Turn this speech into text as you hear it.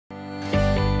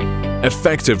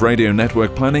Effective radio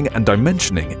network planning and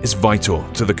dimensioning is vital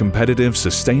to the competitive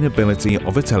sustainability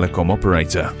of a telecom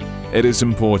operator. It is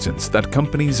important that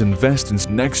companies invest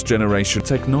in next-generation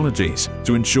technologies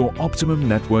to ensure optimum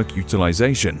network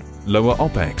utilization, lower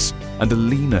OPEX, and a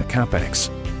leaner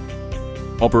CAPEX.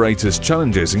 Operators'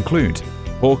 challenges include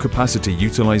poor capacity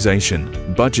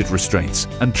utilization, budget restraints,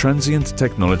 and transient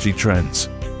technology trends.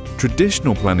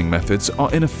 Traditional planning methods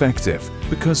are ineffective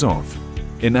because of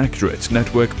inaccurate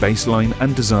network baseline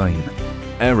and design,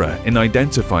 error in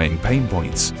identifying pain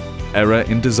points, error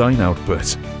in design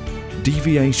output,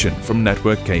 deviation from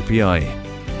network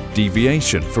KPI,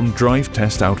 deviation from drive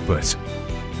test output.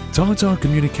 Tata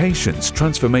Communications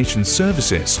Transformation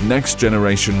Services Next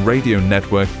Generation Radio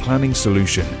Network Planning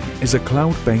Solution is a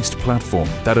cloud-based platform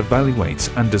that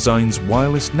evaluates and designs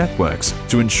wireless networks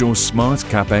to ensure smart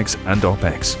CAPEX and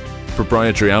OPEX.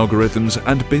 Proprietary algorithms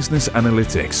and business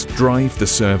analytics drive the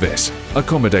service,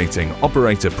 accommodating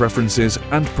operator preferences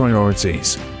and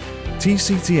priorities.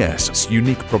 TCTS's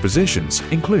unique propositions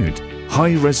include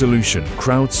high-resolution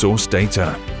crowdsourced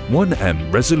data,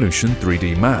 1M resolution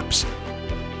 3D maps,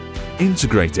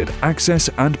 integrated access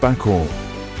and backhaul,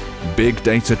 big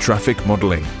data traffic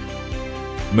modeling,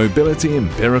 mobility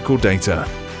empirical data.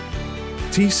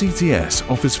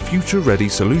 TCTS offers future-ready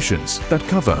solutions that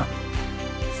cover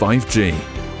 5G,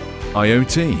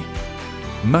 IoT,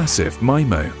 massive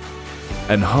MIMO,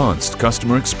 enhanced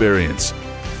customer experience,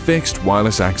 fixed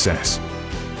wireless access.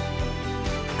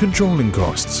 Controlling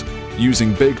costs.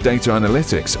 Using big data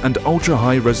analytics and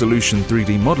ultra-high resolution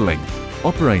 3D modeling,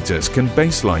 operators can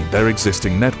baseline their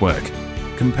existing network,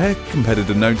 compare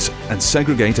competitor nodes and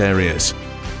segregate areas.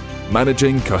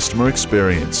 Managing customer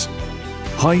experience.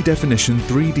 High-definition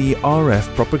 3D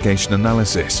RF propagation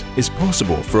analysis is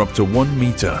possible for up to 1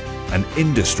 meter, an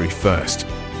industry first.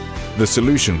 The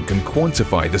solution can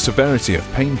quantify the severity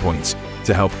of pain points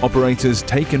to help operators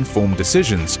take informed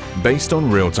decisions based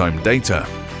on real-time data.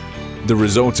 The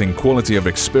resulting quality of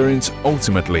experience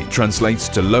ultimately translates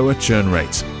to lower churn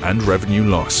rates and revenue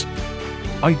loss.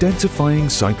 Identifying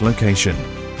site location.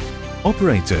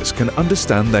 Operators can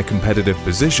understand their competitive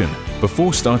position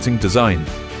before starting design,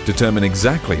 determine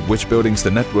exactly which buildings the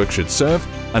network should serve,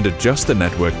 and adjust the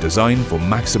network design for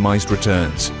maximized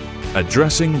returns.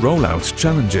 Addressing rollout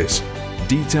challenges.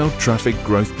 Detailed traffic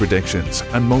growth predictions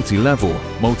and multi-level,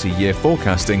 multi-year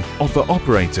forecasting offer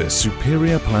operators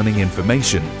superior planning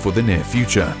information for the near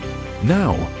future.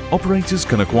 Now, operators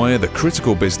can acquire the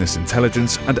critical business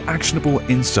intelligence and actionable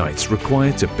insights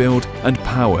required to build and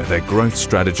power their growth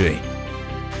strategy.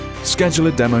 Schedule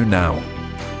a demo now.